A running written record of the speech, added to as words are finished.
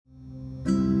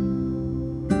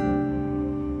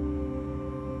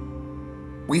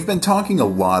We've been talking a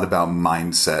lot about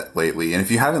mindset lately, and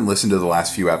if you haven't listened to the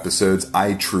last few episodes,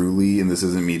 I truly, and this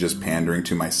isn't me just pandering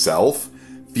to myself,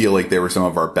 feel like they were some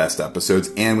of our best episodes.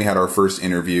 And we had our first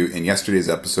interview in yesterday's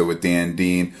episode with Dan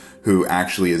Dean, who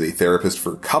actually is a therapist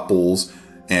for couples,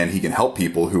 and he can help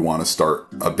people who want to start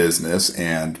a business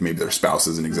and maybe their spouse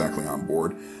isn't exactly on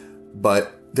board.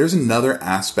 But there's another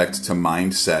aspect to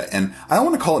mindset, and I don't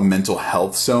want to call it mental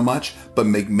health so much, but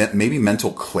maybe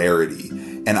mental clarity.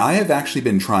 And I have actually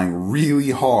been trying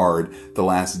really hard the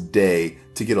last day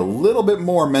to get a little bit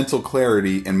more mental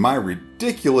clarity in my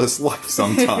ridiculous life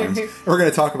sometimes. And we're going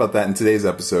to talk about that in today's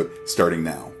episode, starting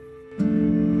now.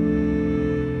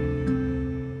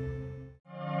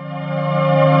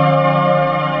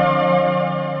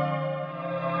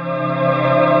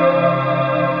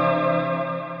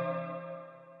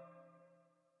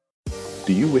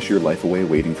 Do you wish your life away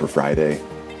waiting for Friday?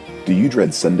 Do you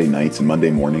dread Sunday nights and Monday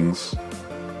mornings?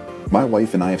 My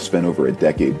wife and I have spent over a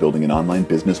decade building an online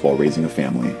business while raising a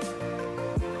family.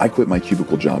 I quit my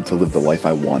cubicle job to live the life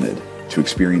I wanted, to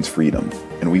experience freedom,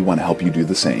 and we want to help you do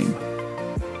the same.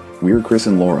 We're Chris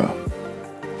and Laura.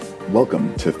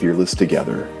 Welcome to Fearless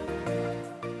Together.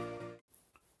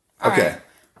 Okay. Right.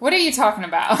 What are you talking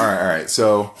about? All right.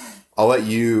 So I'll let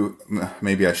you,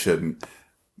 maybe I shouldn't.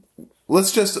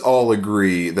 Let's just all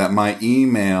agree that my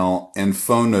email and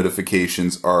phone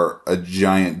notifications are a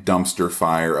giant dumpster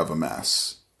fire of a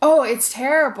mess. Oh, it's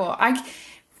terrible.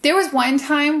 There was one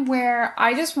time where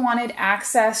I just wanted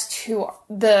access to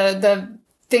the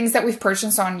things that we've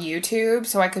purchased on YouTube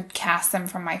so I could cast them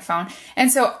from my phone. And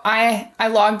so I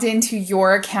logged into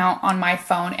your account on my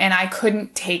phone and I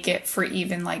couldn't take it for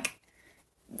even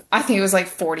I think it was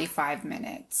 45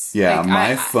 minutes. Yeah,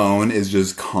 my phone is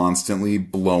just constantly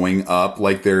blowing up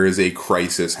like there is a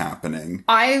crisis happening.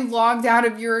 I logged out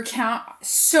of your account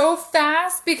so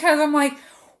fast because I'm like,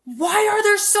 why are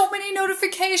there so many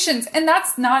notifications? And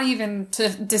that's not even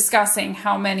discussing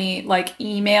how many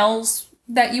emails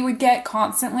that you would get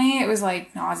constantly. It was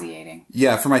nauseating.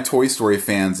 Yeah, for my Toy Story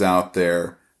fans out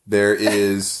there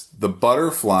is the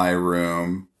butterfly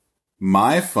room.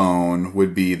 My phone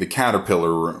would be the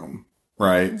caterpillar room,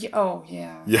 right? Oh,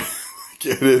 yeah. Yeah,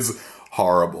 it is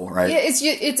horrible, right? Yeah,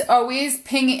 it's always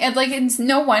pinging. It's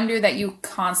no wonder that you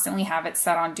constantly have it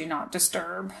set on Do Not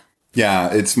Disturb.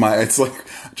 Yeah,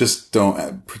 just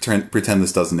don't pretend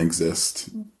this doesn't exist.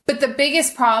 But the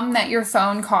biggest problem that your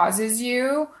phone causes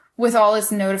you with all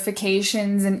its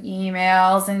notifications and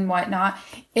emails and whatnot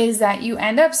is that you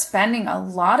end up spending a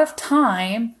lot of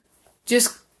time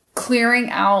just clearing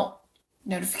out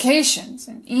notifications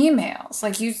and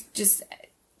emails, you just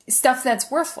stuff that's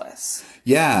worthless.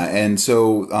 Yeah, and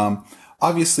so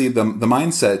obviously the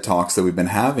mindset talks that we've been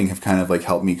having have kind of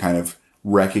helped me kind of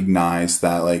recognize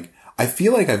that I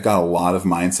feel like I've got a lot of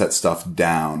mindset stuff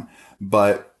down,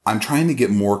 but I'm trying to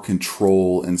get more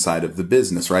control inside of the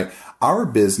business, right? Our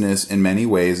business in many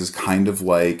ways is kind of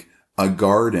like a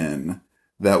garden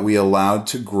that we allowed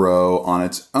to grow on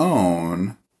its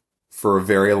own for a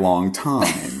very long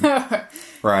time,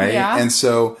 right? Yeah. And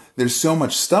so there's so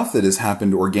much stuff that has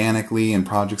happened organically and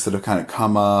projects that have kind of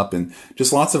come up and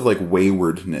just lots of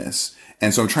waywardness.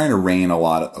 And so I'm trying to rein a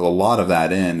lot of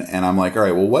that in. And I'm like, all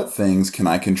right, well, what things can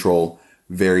I control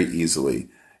very easily?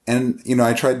 And,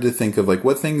 I tried to think of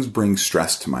what things bring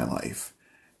stress to my life.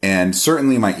 And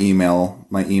certainly my email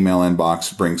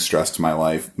inbox brings stress to my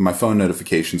life. My phone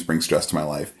notifications bring stress to my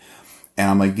life. And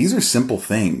I'm like, these are simple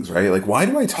things, right? Why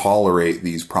do I tolerate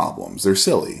these problems? They're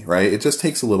silly, right? It just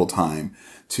takes a little time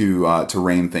to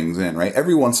rein things in, right?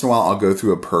 Every once in a while, I'll go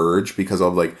through a purge because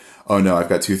I'll be oh no, I've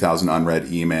got 2,000 unread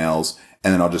emails.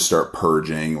 And then I'll just start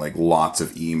purging lots of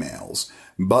emails.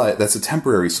 But that's a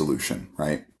temporary solution,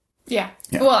 right? Yeah.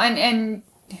 Well, and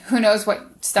who knows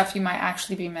what stuff you might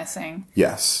actually be missing.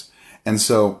 Yes. And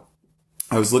so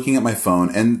I was looking at my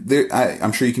phone, and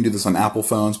I'm sure you can do this on Apple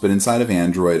phones, but inside of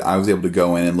Android, I was able to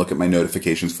go in and look at my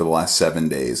notifications for the last 7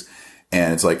 days.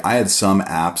 And it's I had some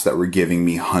apps that were giving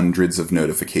me hundreds of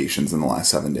notifications in the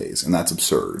last 7 days, and that's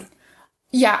absurd.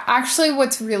 Yeah, actually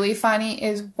what's really funny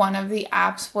is one of the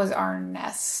apps was our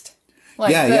Nest.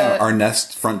 Our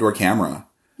Nest front door camera.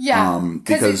 Yeah.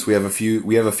 Because we have a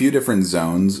few different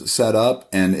zones set up,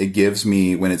 and it gives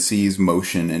me, when it sees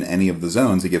motion in any of the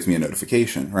zones, it gives me a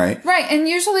notification, right? Right. And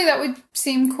usually that would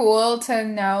seem cool to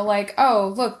know,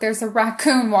 oh, look, there's a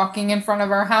raccoon walking in front of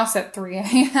our house at 3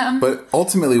 a.m. But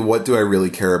ultimately, what do I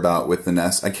really care about with the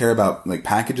Nest? I care about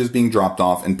packages being dropped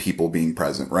off and people being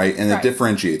present, right? And it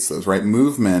differentiates those, right?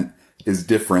 Movement is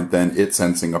different than it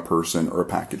sensing a person or a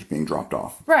package being dropped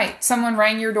off. Right. Someone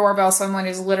rang your doorbell. Someone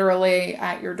is literally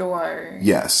at your door.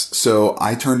 Yes. So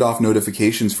I turned off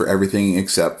notifications for everything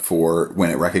except for when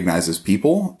it recognizes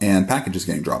people and packages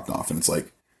getting dropped off. And it's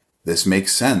like, this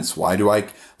makes sense. Why do I,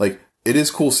 like, it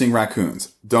is cool seeing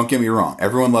raccoons. Don't get me wrong.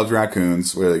 Everyone loves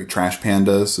raccoons. Like, trash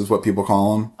pandas is what people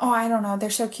call them. Oh, I don't know. They're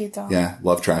so cute though. Yeah.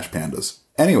 Love trash pandas.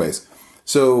 Anyways.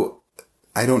 So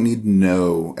I don't need to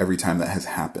know every time that has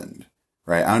happened.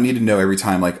 Right? I don't need to know every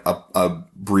time like a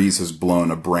breeze has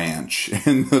blown a branch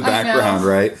in the background,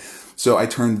 right? So I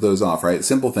turned those off, right?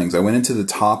 Simple things. I went into the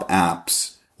top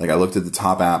apps. Like I looked at the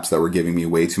top apps that were giving me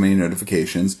way too many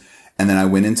notifications. And then I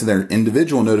went into their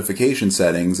individual notification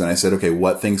settings and I said, okay,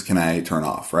 what things can I turn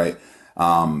off, right?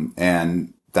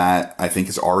 And that I think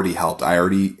has already helped. I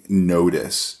already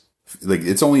notice, like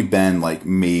it's only been like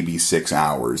maybe 6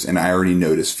 hours and I already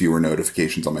noticed fewer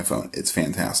notifications on my phone. It's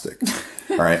fantastic.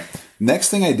 All right. Next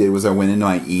thing I did was I went into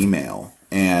my email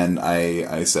and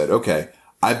I said, okay,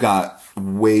 I've got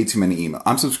way too many emails.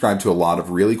 I'm subscribed to a lot of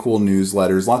really cool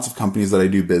newsletters. Lots of companies that I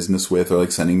do business with are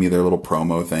like sending me their little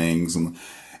promo things.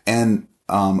 And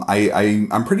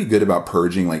I'm pretty good about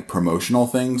purging like promotional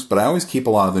things, but I always keep a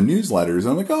lot of the newsletters.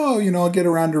 I'm like, oh, I'll get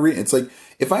around to read. It's like,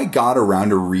 if I got around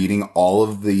to reading all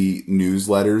of the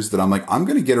newsletters that I'm like, I'm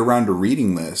going to get around to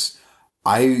reading this,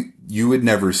 you would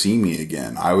never see me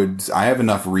again. I have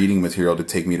enough reading material to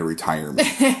take me to retirement.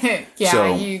 Yeah,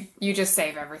 so, you just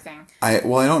save everything.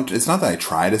 It's not that I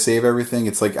try to save everything.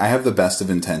 It's like I have the best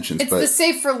of intentions. It's the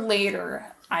save for later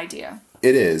idea.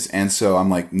 It is. And so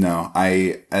I'm like, no,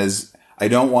 I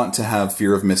don't want to have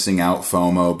fear of missing out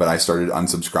FOMO, but I started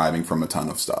unsubscribing from a ton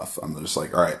of stuff. I'm just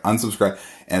like, all right, unsubscribe.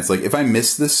 And it's like, if I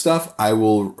miss this stuff, I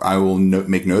will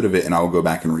make note of it and I will go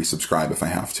back and resubscribe if I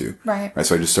have to. Right.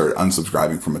 So I just started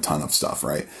unsubscribing from a ton of stuff.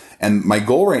 Right. And my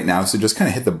goal right now is to just kind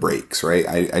of hit the brakes. Right.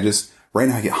 Right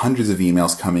now I get hundreds of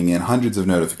emails coming in, hundreds of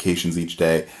notifications each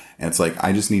day. And it's like,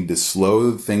 I just need to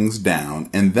slow things down.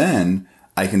 And then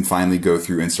I can finally go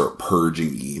through and start purging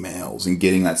emails and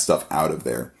getting that stuff out of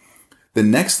there. The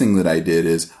next thing that I did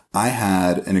is I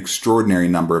had an extraordinary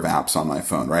number of apps on my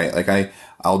phone, right? Like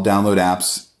I'll download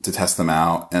apps to test them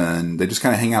out and they just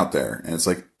kind of hang out there. And it's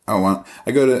like, I'm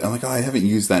like, I haven't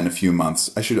used that in a few months.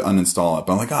 I should uninstall it.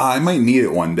 But I'm like, I might need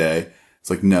it one day. It's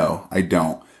like, no, I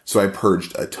don't. So I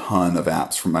purged a ton of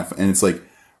apps from my phone. And it's like,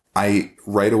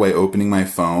 right away opening my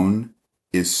phone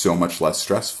is so much less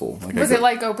stressful. Like Was it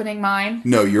like opening mine?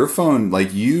 No, your phone,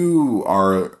 like you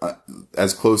are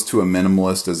as close to a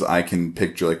minimalist as I can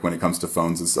picture, like when it comes to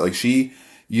phones and stuff. Like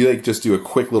you like just do a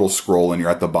quick little scroll and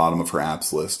you're at the bottom of her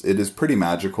apps list. It is pretty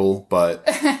magical, but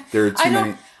there are too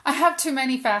many. I have too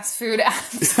many fast food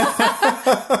apps.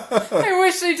 I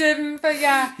wish I didn't, but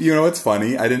yeah. You know what's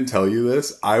funny? I didn't tell you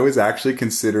this. I was actually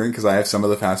considering, because I have some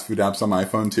of the fast food apps on my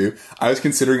phone too, I was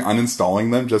considering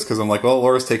uninstalling them just because I'm like, well,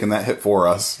 Laura's taking that hit for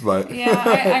us. But yeah,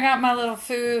 I got my little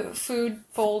food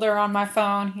folder on my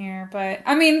phone here. But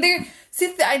I mean,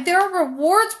 there are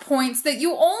rewards points that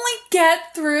you only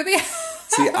get through the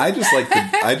See, I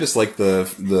just like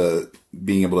the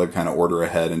being able to kind of order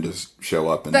ahead and just show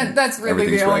up and that's really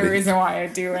the only reason why I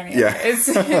do any of it.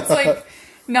 It's like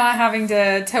not having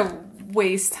to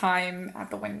waste time at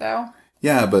the window.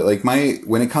 Yeah, but like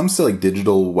when it comes to like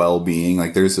digital well-being,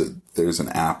 like there's an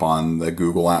app on the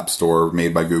Google App Store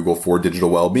made by Google for digital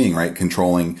well-being, right?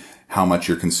 Controlling how much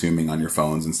you're consuming on your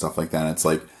phones and stuff like that. And it's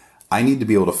like, I need to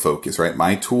be able to focus, right?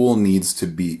 My phone needs to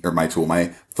be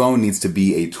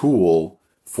a tool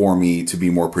for me to be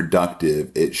more productive.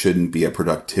 It shouldn't be a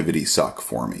productivity suck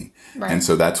for me. Right. And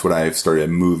so that's what I've started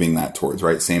moving that towards,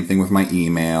 right? Same thing with my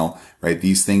email, right?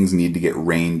 These things need to get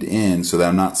reined in so that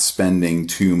I'm not spending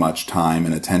too much time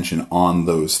and attention on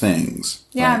those things.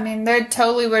 Yeah, right? I mean, there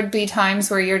totally would be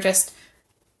times where you're just,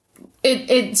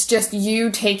 it's just you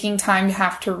taking time to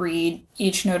have to read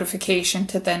each notification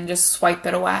to then just swipe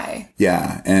it away.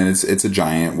 Yeah, and it's a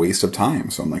giant waste of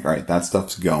time. So I'm like, all right, that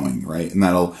stuff's going, right? And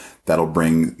that'll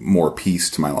bring more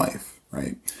peace to my life,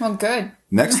 right? Well, good.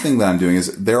 Next thing that I'm doing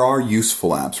is there are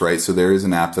useful apps, right? So there is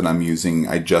an app that I'm using.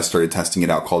 I just started testing it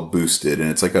out called Boosted,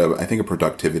 and it's like I think a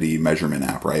productivity measurement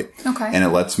app, right? Okay. And it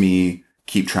lets me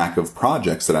keep track of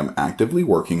projects that I'm actively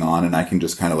working on, and I can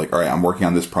just kind of like, all right, I'm working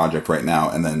on this project right now,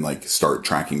 and then like start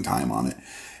tracking time on it.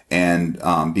 And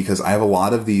because I have a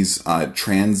lot of these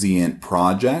transient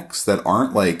projects that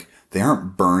aren't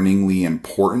burningly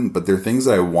important, but they're things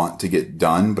that I want to get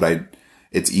done, but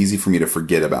it's easy for me to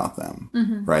forget about them.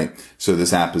 Right. So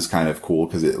this app is kind of cool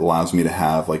because it allows me to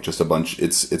have like just a bunch.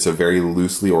 It's a very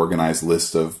loosely organized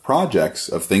list of projects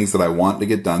of things that I want to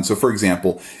get done. So for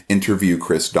example,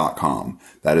 interviewchris.com.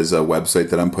 That is a website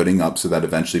that I'm putting up so that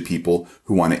eventually people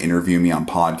who want to interview me on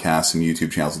podcasts and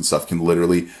YouTube channels and stuff can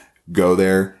literally go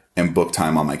there and book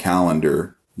time on my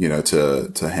calendar, you know,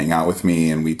 to hang out with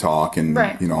me and we talk and,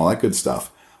 you know, all that good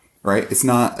stuff. Right. It's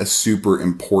not a super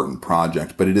important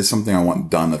project, but it is something I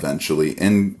want done eventually.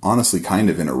 And honestly, kind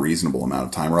of in a reasonable amount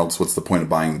of time, or else what's the point of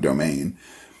buying the domain?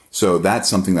 So that's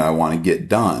something that I want to get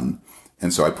done.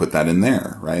 And so I put that in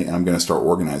there. Right. And I'm going to start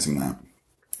organizing that.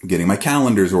 Getting my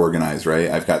calendars organized. Right.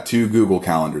 I've got 2 Google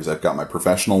calendars. I've got my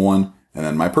professional one and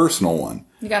then my personal one.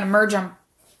 You got to merge them.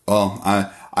 Well,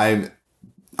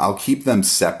 I'll keep them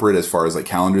separate as far as like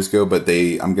calendars go, but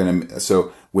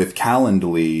so with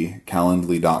Calendly.com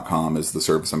is the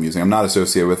service I'm using. I'm not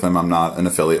associated with them. I'm not an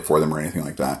affiliate for them or anything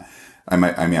like that. I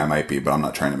might be, but I'm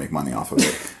not trying to make money off of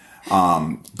it.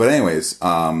 But anyways,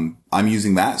 I'm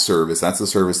using that service. That's the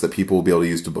service that people will be able to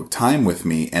use to book time with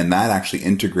me. And that actually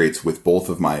integrates with both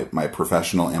of my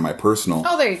professional and my personal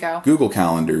there you go. Google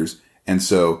calendars. And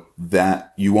so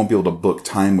that you won't be able to book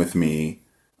time with me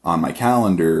on my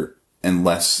calendar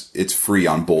unless it's free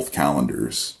on both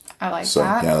calendars. I like that. So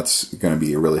yeah, that's going to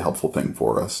be a really helpful thing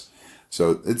for us.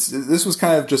 So this was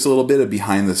kind of just a little bit of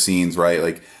behind the scenes, right?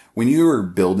 Like when you're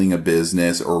building a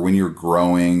business or when you're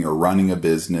growing or running a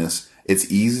business,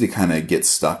 it's easy to kind of get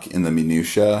stuck in the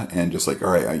minutia and just like,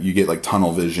 all right, you get like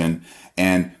tunnel vision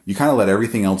and you kind of let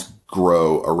everything else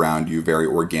grow around you very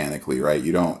organically, right?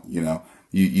 You don't,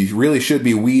 you really should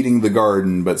be weeding the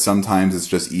garden, but sometimes it's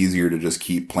just easier to just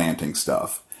keep planting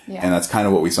stuff. Yeah. And that's kind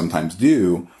of what we sometimes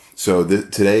do. So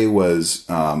today was,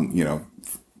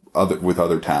 with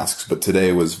other tasks, but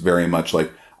today was very much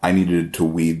like I needed to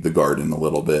weed the garden a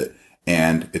little bit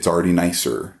and it's already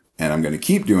nicer and I'm going to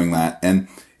keep doing that. And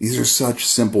these are such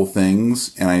simple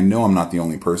things. And I know I'm not the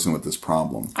only person with this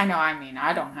problem. I know. I mean,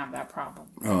 I don't have that problem.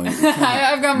 Oh,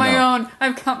 I've got my own.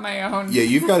 I've got my own. Yeah.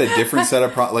 You've got a different set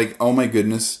of like, oh my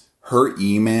goodness, her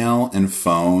email and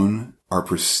phone are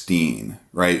pristine,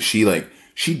 right? She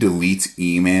deletes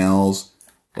emails.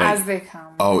 As they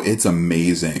come. Oh, it's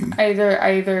amazing. I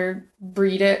either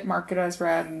read it, mark it as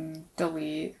read, and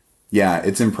delete. Yeah,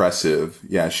 it's impressive.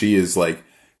 Yeah, she is like,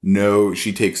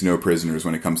 she takes no prisoners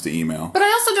when it comes to email. But I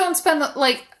also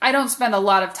don't spend a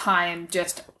lot of time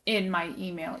just in my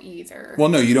email either. Well,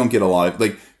 no, you don't get a lot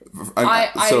of,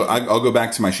 I'll go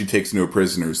back to she takes no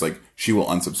prisoners. Like, she will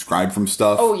unsubscribe from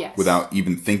stuff. Oh, yes. Without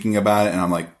even thinking about it. And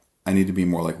I'm like, I need to be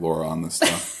more like Laura on this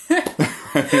stuff.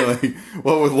 Like,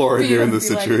 what would Laura do in this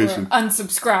situation? Like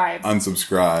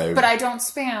unsubscribe. But I don't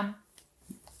spam.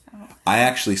 I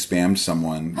actually spammed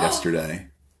someone yesterday.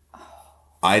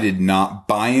 I did not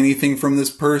buy anything from this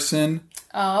person.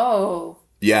 Oh.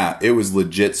 Yeah, it was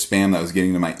legit spam that was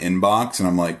getting to my inbox, and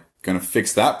I'm like, gonna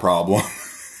fix that problem.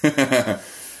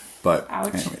 But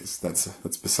ouch. Anyways, that's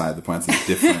beside the point.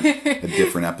 It's a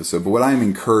different episode. But what I'm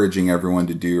encouraging everyone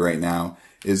to do right now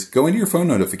is go into your phone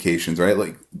notifications, right?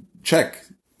 Like, check,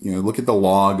 look at the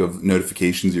log of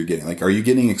notifications you're getting. Like, are you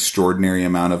getting extraordinary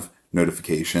amount of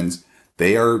notifications?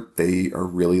 They are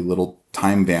really little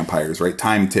time vampires, right?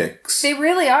 Time ticks. They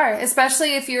really are,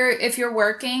 especially if you're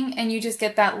working and you just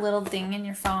get that little ding in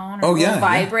your phone or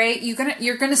vibrate. Yeah.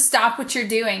 You're gonna stop what you're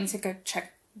doing to go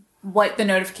check what the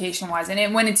notification was,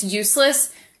 and when it's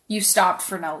useless, you stopped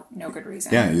for no good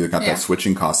reason. Yeah, you got that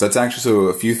switching cost. That's actually, so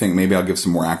a few things, maybe I'll give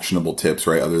some more actionable tips,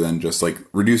 right? Other than just like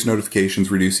reduce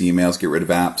notifications, reduce emails, get rid of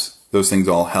apps. Those things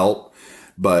all help.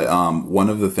 But one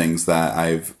of the things that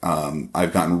I've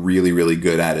gotten really, really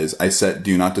good at is I set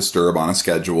do not disturb on a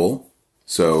schedule.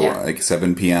 So like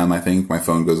 7 p.m., I think my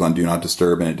phone goes on do not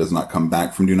disturb and it does not come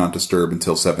back from do not disturb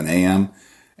until 7 a.m.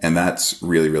 And that's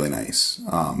really, really nice.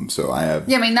 So I have...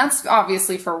 Yeah, I mean, that's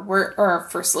obviously for work or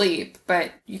for sleep,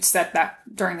 but you set that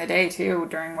during the day too,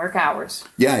 during work hours.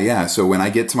 Yeah. So when I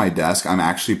get to my desk, I'm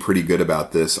actually pretty good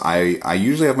about this. I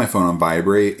usually have my phone on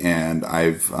vibrate, and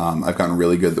I've gotten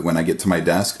really good that when I get to my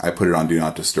desk, I put it on do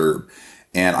not disturb.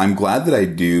 And I'm glad that I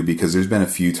do, because there's been a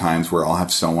few times where I'll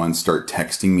have someone start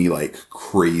texting me like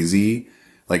crazy,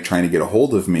 like trying to get a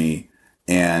hold of me,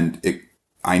 and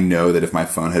I know that if my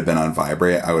phone had been on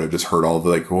vibrate, I would have just heard all the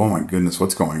like, oh my goodness,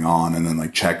 what's going on? And then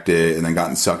like checked it and then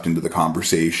gotten sucked into the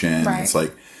conversation. Right. It's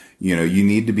like, you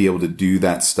need to be able to do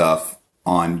that stuff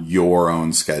on your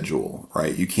own schedule,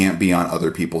 right? You can't be on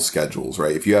other people's schedules,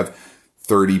 right? If you have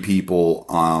 30 people,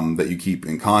 that you keep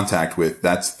in contact with,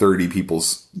 that's 30 people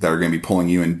that are going to be pulling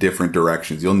you in different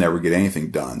directions. You'll never get anything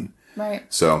done. Right.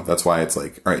 So that's why it's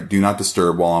like, all right, do not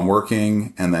disturb while I'm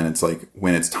working. And then it's like,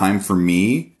 when it's time for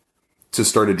me to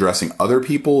start addressing other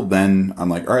people, then I'm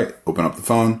like, all right, open up the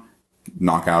phone,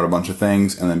 knock out a bunch of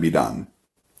things, and then be done.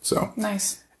 So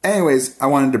Nice. anyways, I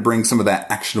wanted to bring some of that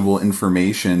actionable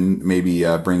information, maybe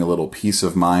bring a little peace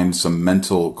of mind, some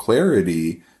mental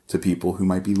clarity to people who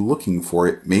might be looking for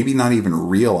it, maybe not even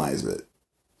realize it.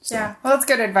 So. Yeah, well, that's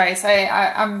good advice.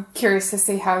 I'm curious to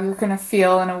see how you're going to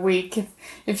feel in a week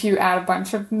if you add a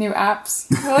bunch of new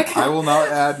apps. Like, I will not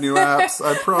add new apps.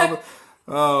 I promise.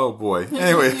 Oh, boy.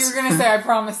 Anyways. You were going to say, I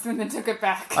promised, and then took it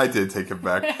back. I did take it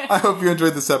back. I hope you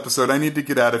enjoyed this episode. I need to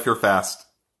get out of here fast.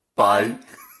 Bye.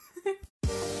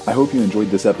 I hope you enjoyed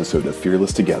this episode of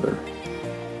Fearless Together.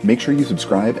 Make sure you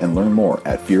subscribe and learn more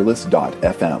at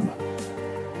fearless.fm.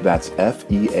 That's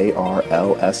FEARLSS.fm.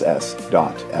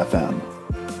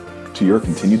 To your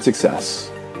continued success.